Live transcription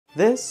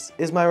This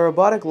is my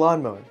robotic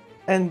lawnmower,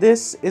 and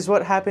this is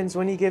what happens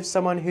when you give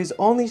someone whose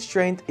only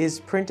strength is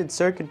printed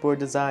circuit board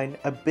design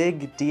a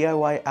big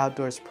DIY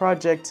outdoors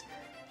project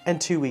and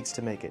 2 weeks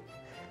to make it.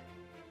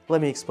 Let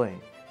me explain.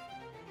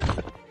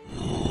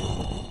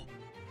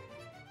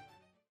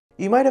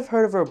 You might have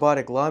heard of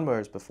robotic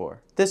lawnmowers before.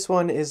 This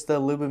one is the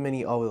LUBA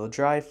Mini all-wheel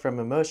drive from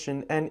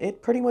Mammotion, and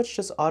it pretty much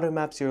just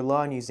auto-maps your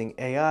lawn using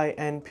AI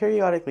and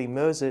periodically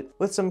mows it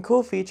with some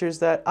cool features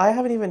that I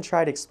haven't even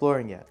tried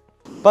exploring yet.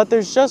 But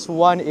there's just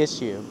one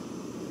issue.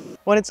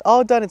 When it's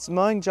all done its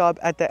mowing job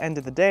at the end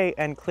of the day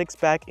and clicks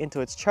back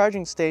into its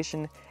charging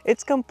station,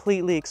 it's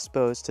completely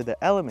exposed to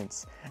the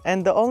elements.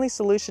 And the only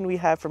solution we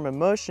have for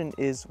Mammotion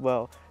is,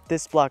 well,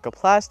 this block of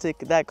plastic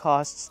that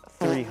costs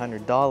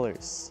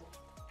 $300.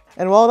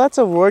 And while that's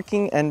a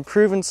working and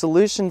proven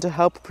solution to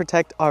help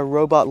protect our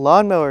robot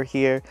lawnmower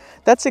here,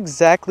 that's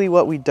exactly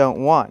what we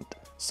don't want.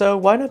 So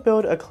why not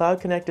build a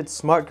cloud-connected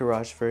smart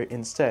garage for it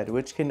instead,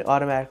 which can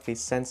automatically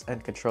sense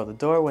and control the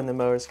door when the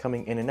mower is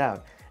coming in and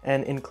out,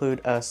 and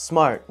include a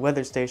smart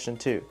weather station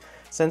too,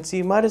 since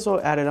you might as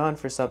well add it on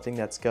for something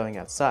that's going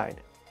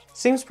outside.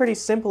 Seems pretty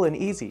simple and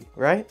easy,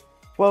 right?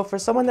 Well, for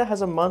someone that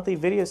has a monthly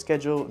video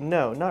schedule,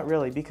 no, not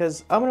really,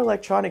 because I'm an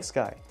electronics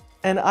guy.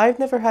 And I've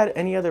never had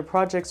any other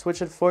projects which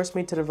had forced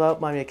me to develop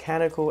my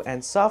mechanical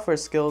and software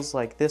skills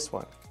like this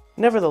one.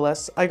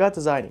 Nevertheless, I got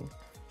designing.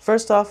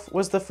 First off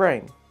was the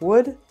frame.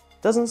 Wood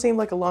doesn't seem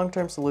like a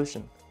long-term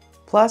solution.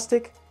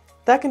 Plastic,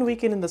 that can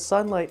weaken in the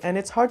sunlight and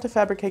it's hard to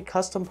fabricate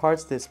custom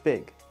parts this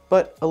big.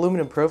 But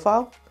aluminum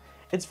profile?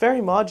 It's very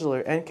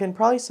modular and can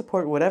probably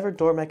support whatever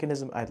door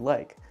mechanism I'd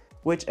like,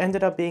 which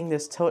ended up being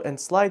this tilt and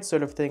slide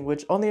sort of thing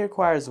which only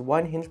requires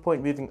one hinge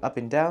point moving up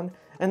and down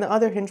and the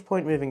other hinge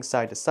point moving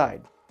side to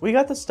side. We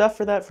got the stuff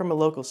for that from a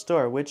local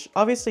store, which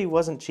obviously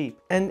wasn't cheap.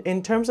 And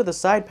in terms of the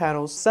side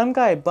panels, some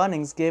guy at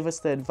Bunnings gave us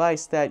the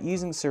advice that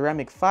using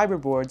ceramic fiber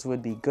boards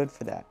would be good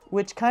for that,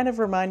 which kind of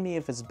remind me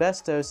of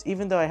asbestos,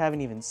 even though I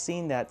haven't even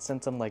seen that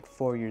since I'm like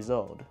 4 years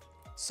old.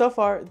 So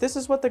far, this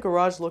is what the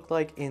garage looked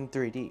like in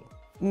 3D.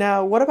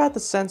 Now, what about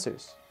the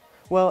sensors?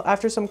 Well,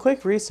 after some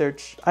quick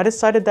research, I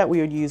decided that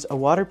we would use a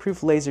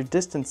waterproof laser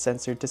distance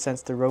sensor to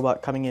sense the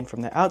robot coming in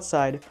from the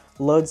outside,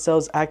 load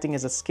cells acting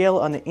as a scale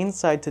on the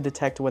inside to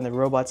detect when the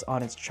robot's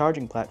on its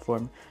charging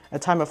platform, a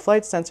time of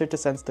flight sensor to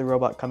sense the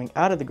robot coming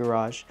out of the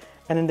garage,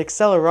 and an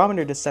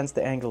accelerometer to sense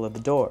the angle of the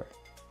door.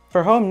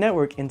 For home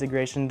network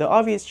integration, the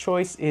obvious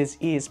choice is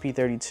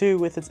ESP32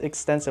 with its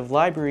extensive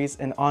libraries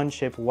and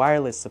on-chip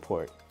wireless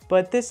support.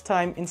 But this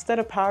time, instead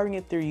of powering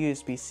it through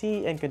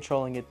USB-C and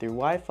controlling it through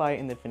Wi-Fi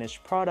in the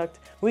finished product,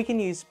 we can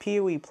use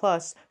PoE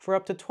Plus for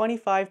up to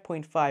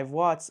 25.5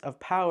 watts of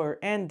power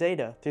and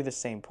data through the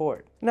same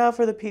port. Now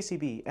for the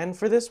PCB, and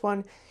for this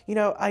one,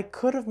 I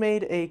could have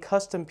made a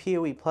custom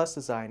PoE Plus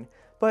design,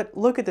 but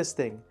look at this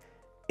thing.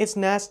 It's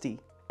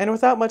nasty. And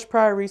without much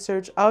prior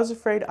research, I was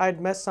afraid I'd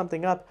mess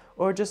something up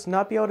or just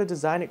not be able to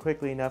design it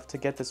quickly enough to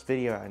get this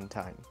video out in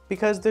time.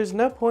 Because there's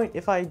no point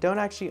if I don't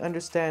actually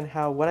understand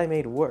how what I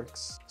made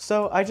works.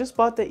 So I just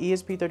bought the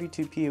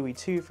ESP32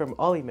 PoE2 from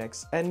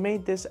Olimix and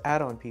made this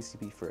add-on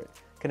PCB for it,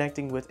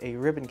 connecting with a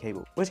ribbon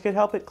cable, which could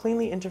help it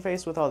cleanly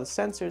interface with all the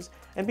sensors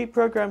and be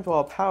programmed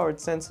while powered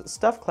since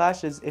stuff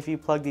clashes if you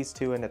plug these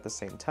two in at the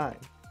same time.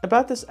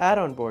 About this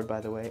add-on board, by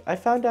the way, I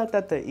found out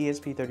that the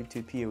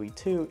ESP32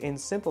 PoE2, in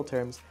simple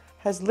terms,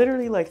 has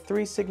literally like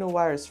 3 signal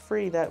wires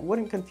free that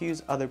wouldn't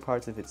confuse other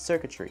parts of its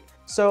circuitry.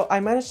 So I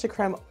managed to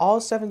cram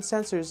all 7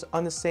 sensors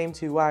on the same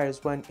 2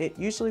 wires when it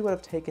usually would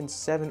have taken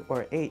 7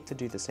 or 8 to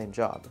do the same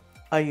job.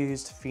 I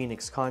used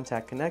Phoenix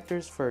contact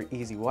connectors for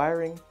easy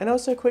wiring, and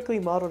also quickly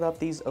modeled up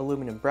these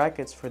aluminum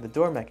brackets for the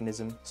door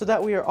mechanism so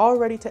that we are all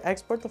ready to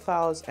export the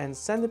files and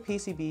send the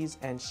PCBs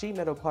and sheet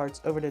metal parts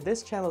over to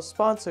this channel's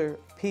sponsor,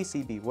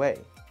 PCBWay,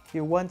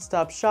 your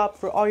one-stop shop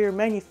for all your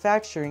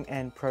manufacturing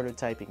and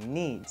prototyping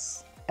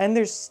needs. And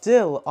they're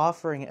still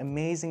offering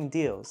amazing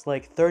deals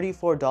like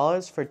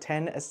 $34 for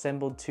 10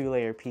 assembled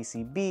 2-layer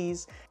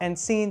PCBs and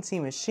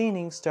CNC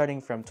machining starting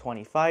from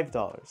 $25.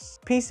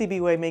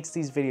 PCBWay makes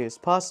these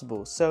videos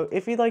possible, so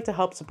if you'd like to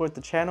help support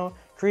the channel,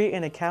 create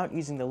an account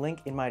using the link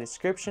in my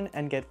description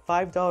and get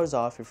 $5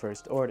 off your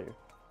first order.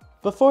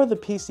 Before the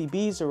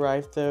PCBs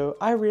arrived though,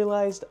 I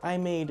realized I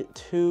made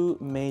 2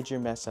 major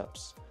mess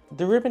ups.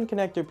 The ribbon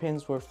connector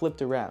pins were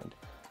flipped around.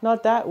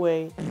 Not that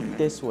way,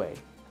 this way.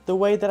 The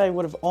way that I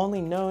would have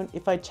only known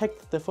if I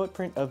checked the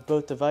footprint of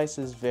both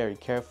devices very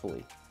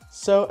carefully.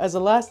 So as a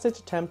last-ditch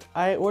attempt,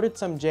 I ordered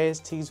some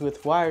JSTs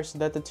with wires so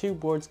that the 2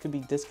 boards could be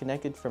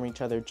disconnected from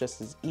each other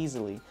just as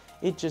easily.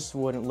 It just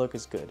wouldn't look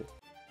as good.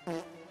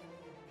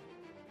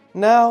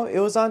 Now, it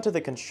was on to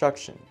the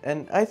construction,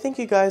 and I think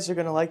you guys are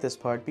going to like this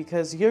part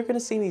because you're going to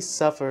see me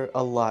suffer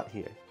a lot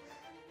here.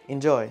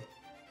 Enjoy!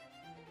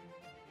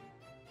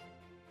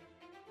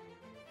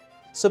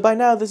 So by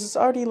now, this is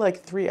already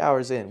like 3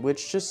 hours in,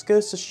 which just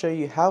goes to show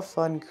you how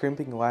fun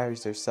crimping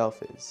wires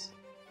yourself is.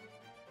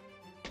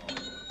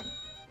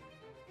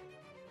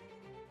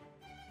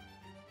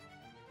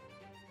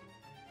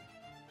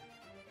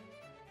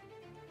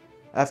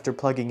 After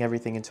plugging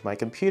everything into my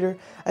computer,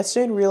 I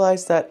soon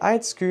realized that I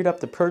had screwed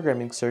up the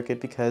programming circuit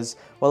because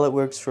while it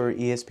works for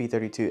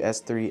ESP32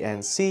 S3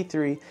 and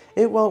C3,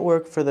 it won't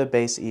work for the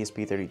base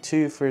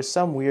ESP32 for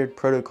some weird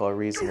protocol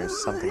reason or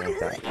something like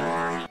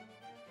that.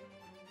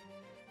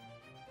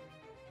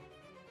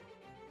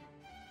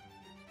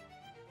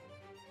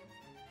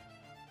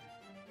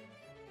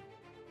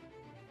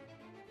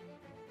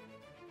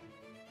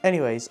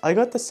 Anyways, I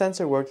got the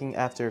sensor working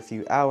after a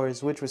few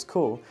hours, which was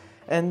cool,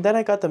 and then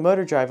I got the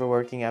motor driver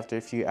working after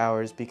a few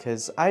hours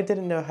because I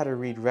didn't know how to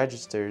read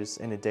registers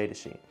in a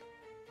datasheet.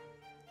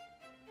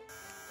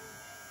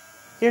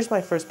 Here's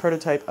my first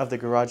prototype of the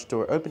garage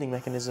door opening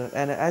mechanism,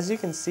 and as you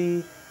can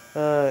see,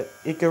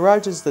 it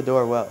garages the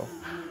door well.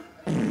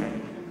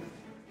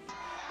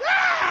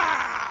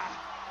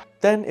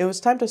 Then it was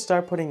time to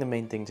start putting the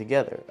main thing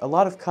together. A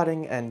lot of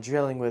cutting and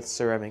drilling with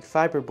ceramic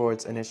fiber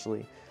boards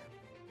initially.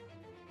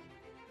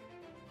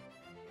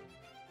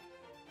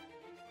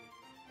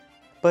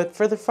 But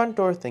for the front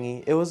door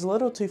thingy, it was a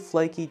little too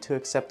flaky to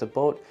accept a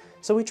bolt,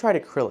 so we tried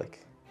acrylic.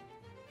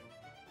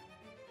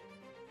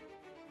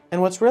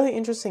 And what's really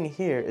interesting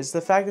here is the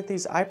fact that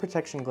these eye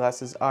protection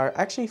glasses are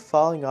actually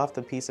falling off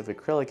the piece of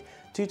acrylic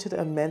due to the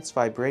immense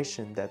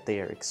vibration that they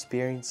are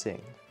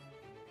experiencing.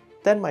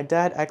 Then my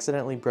dad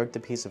accidentally broke the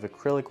piece of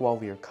acrylic while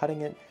we were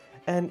cutting it,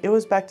 and it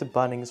was back to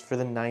Bunnings for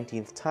the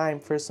 19th time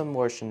for some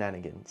more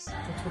shenanigans.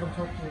 That's what I'm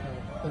talking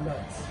about, the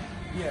nuts.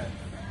 Yeah.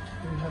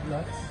 Do we have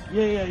nuts?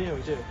 Yeah,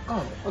 we do.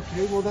 Oh,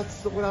 okay, well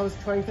that's what I was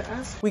trying to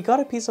ask. We got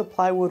a piece of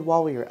plywood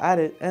while we were at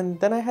it, and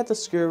then I had to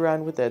screw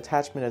around with the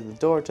attachment of the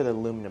door to the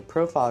aluminum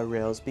profile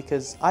rails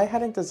because I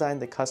hadn't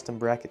designed the custom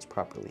brackets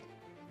properly.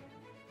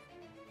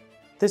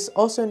 This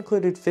also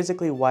included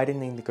physically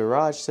widening the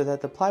garage so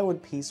that the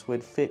plywood piece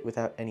would fit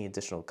without any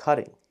additional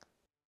cutting.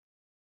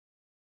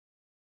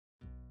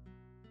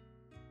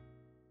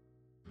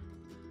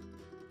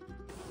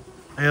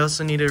 I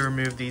also need to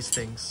remove these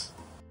things.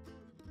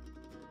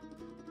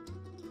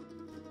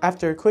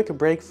 After a quick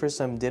break for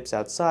some dips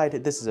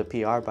outside, this is a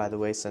PR by the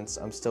way since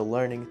I'm still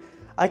learning,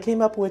 I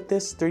came up with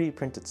this 3D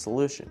printed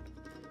solution.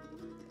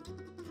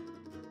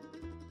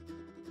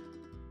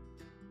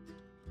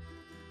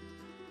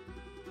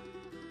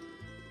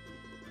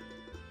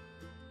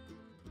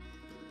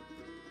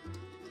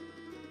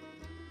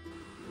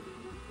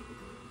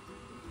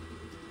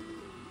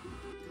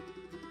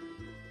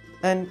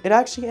 And it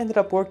actually ended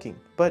up working,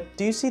 but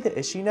do you see the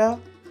issue now?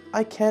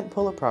 I can't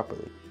pull it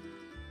properly.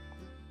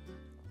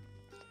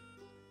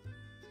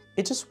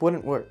 It just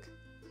wouldn't work.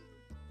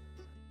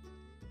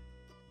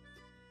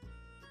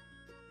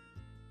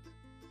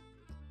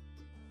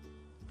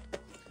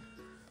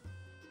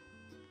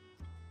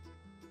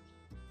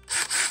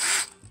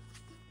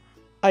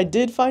 I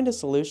did find a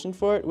solution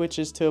for it, which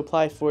is to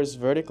apply force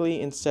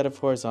vertically instead of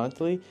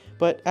horizontally,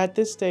 but at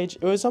this stage,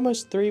 it was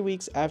almost 3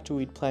 weeks after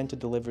we'd planned to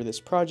deliver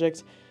this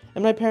project,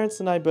 and my parents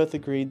and I both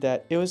agreed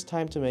that it was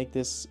time to make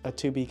this a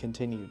to be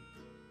continued.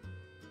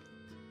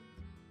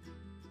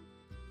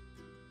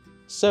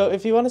 So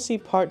if you want to see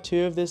part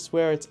 2 of this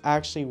where it's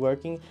actually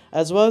working,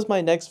 as well as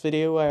my next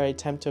video where I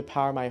attempt to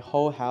power my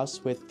whole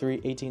house with 3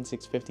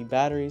 18650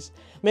 batteries,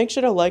 make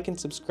sure to like and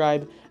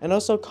subscribe, and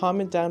also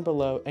comment down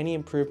below any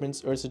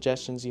improvements or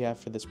suggestions you have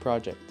for this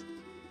project.